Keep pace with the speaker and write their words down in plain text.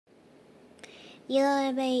Hello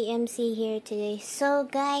everybody, MC here today. So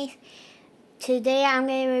guys, today I'm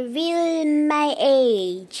going to reveal my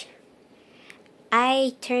age.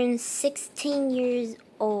 I turned 16 years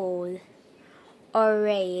old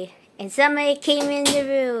already. And somebody came in the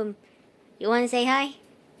room. You want to say hi?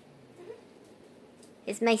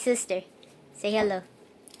 It's my sister. Say hello.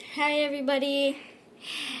 Hi everybody.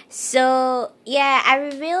 So yeah, I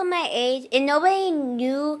revealed my age and nobody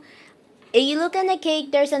knew. If you look on the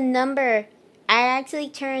cake, there's a number. I actually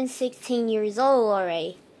turned 16 years old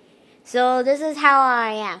already. So this is how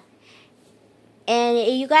I am. And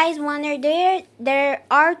if you guys wonder, there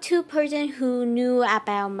are two persons who knew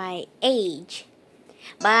about my age.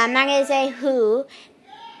 But I'm not going to say who.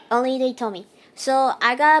 Only they told me. So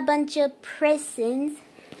I got a bunch of presents.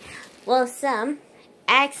 Well, some.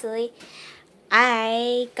 Actually,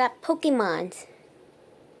 I got Pokemons.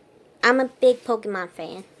 I'm a big Pokemon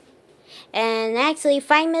fan. And actually,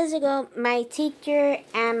 5 minutes ago, my teacher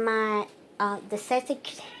and my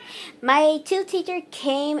two teachers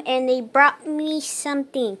came and they brought me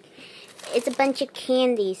something. It's a bunch of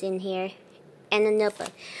candies in here and a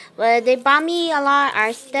notebook. Well, they brought me a lot of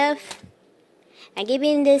art stuff. I'm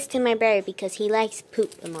giving this to my brother because he likes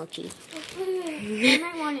poop emoji. I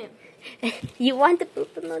might want it. You want the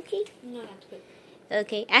poop emoji? No, not poop.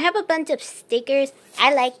 Okay, I have a bunch of stickers.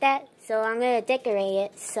 I like that, so I'm gonna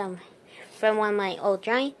decorate it some from one of my old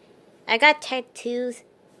drawings. I got tattoos,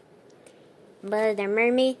 but they're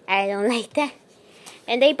mermaid. I don't like that.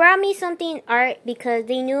 And they brought me something art because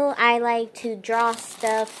they knew I like to draw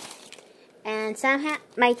stuff. And somehow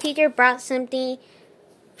my teacher brought something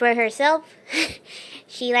for herself.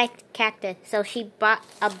 She liked cactus, so she bought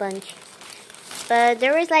a bunch. But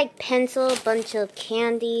there was like pencil, bunch of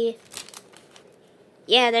candy.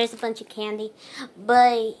 Yeah, there's a bunch of candy.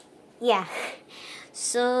 But yeah.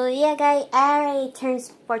 So yeah, guys, I already turned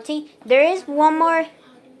 14. There is one more.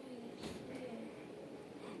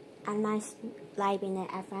 I'm not living it.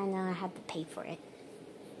 I found out I had to pay for it.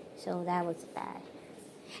 So that was bad.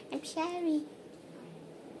 I'm sorry.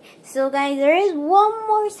 So guys, there is one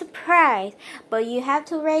more surprise. But you have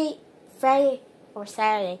to wait Friday or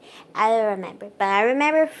Saturday. I don't remember. But I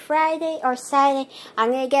remember Friday or Saturday.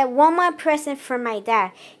 I'm going to get one more present from my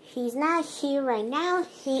dad. He's not here right now.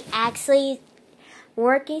 He actually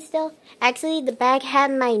working still. Actually, the bag had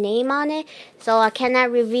my name on it, so I cannot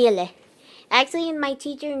reveal it. Actually, my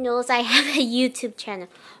teacher knows I have a YouTube channel.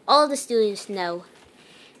 All the students know.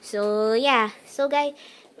 So yeah. So guys,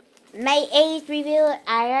 my age reveal.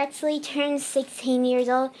 I actually turned 16 years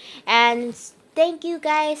old, and thank you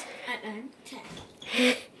guys. I'm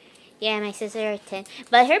 10. Yeah, my sister is 10,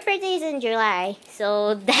 but her birthday is in July,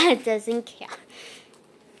 so that doesn't count.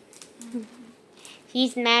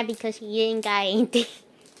 She's mad because she didn't got anything.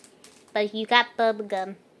 But you got bubble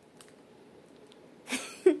gum.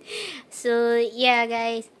 So yeah,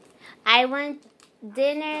 guys, I went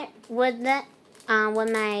dinner with my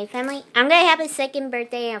family. I'm gonna have a second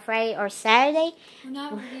birthday on Friday or Saturday.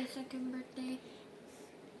 Not really a second birthday.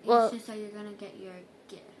 Well, it's just that you're gonna get your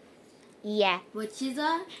gift. Yeah. Which is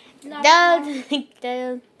a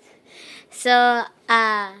Don't. So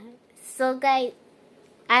guys,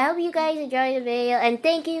 I hope you guys enjoyed the video, and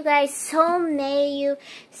thank you guys so many of you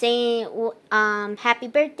saying happy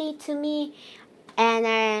birthday to me,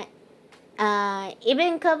 and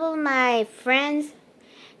even a couple of my friends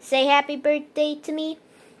say happy birthday to me.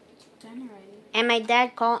 Done already. And my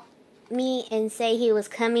dad called me and say he was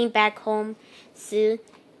coming back home soon.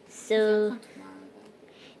 So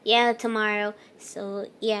yeah, tomorrow. So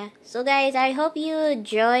yeah. So guys, I hope you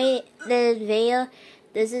enjoy the video.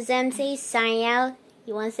 This is MC signing out.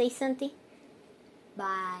 You want to say something?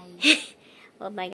 Bye. Well, bye.